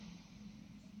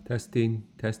Testing,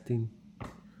 testing.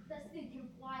 Testing can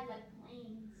fly like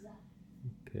planes.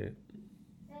 Okay.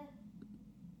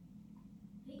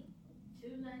 Hey,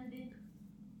 2 landed.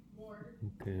 More.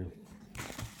 Okay.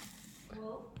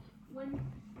 Well, when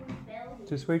Bell.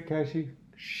 Just wait, Khâsha.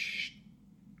 Shh.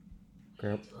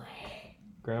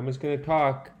 Grandma's gonna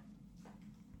talk.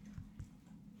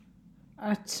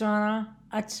 Atsana,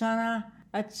 Atsana,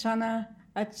 Atsana,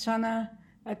 Atsana,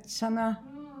 Atsana.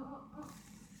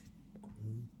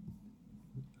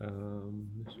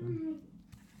 This one.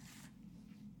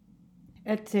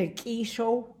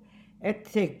 Etekisho,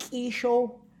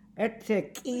 Etekisho,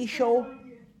 Etekisho.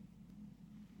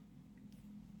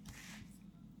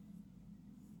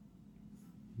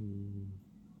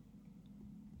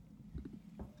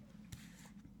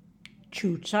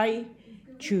 Chuchai,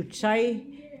 Chuchai,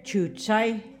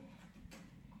 Chuchai.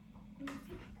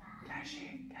 Khâsha.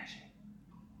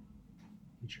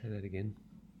 You try that again.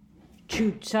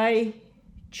 Chuchai,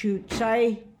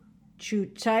 Chuchai,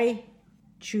 Chuchai,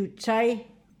 Chuchai,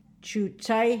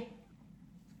 Chuchai.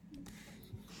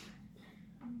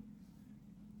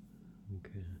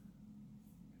 Okay.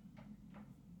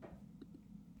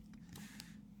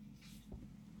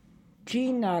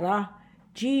 Jinara,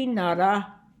 Jinara,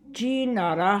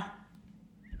 Jinara.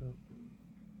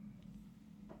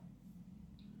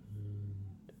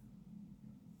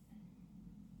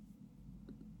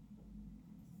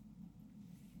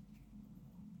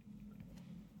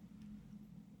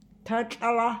 Touch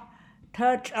Allah,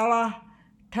 touch Allah,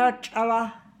 touch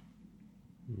Allah.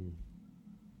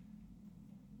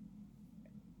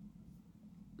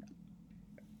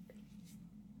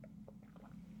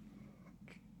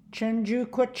 Chenju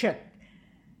Kuchet,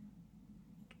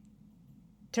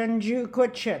 Tenju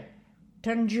Kuchet,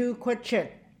 Tenju Kuchet,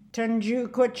 Tenju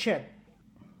Kuchet.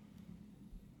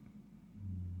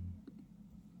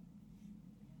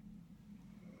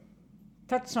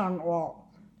 Tatsan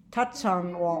wall,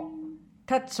 Tatsan wall,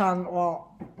 Tatsan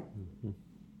wall.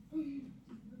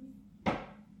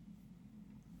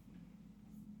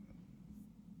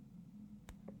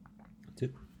 That's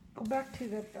it. Go back to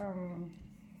that, Going.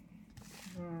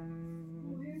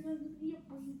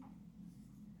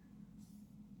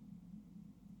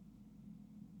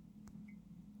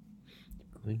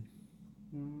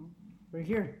 right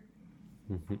here.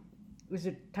 Mm-hmm. Is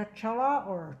it T'Challa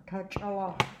or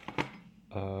T'Challa?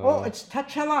 Oh, Oh, it's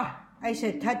T'Challa. I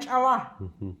said T'Challa.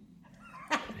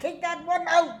 Take that one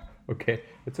out. okay.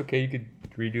 It's okay. You could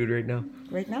redo it right now.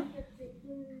 Right now?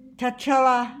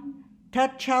 T'Challa,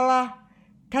 T'Challa,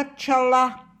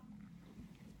 T'Challa.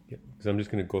 Yeah. Because I'm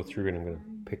just gonna go through and I'm gonna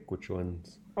pick which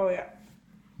ones. Oh, yeah.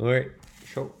 All right.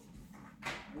 Show.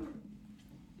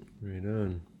 Right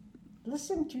on.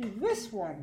 Listen to this one.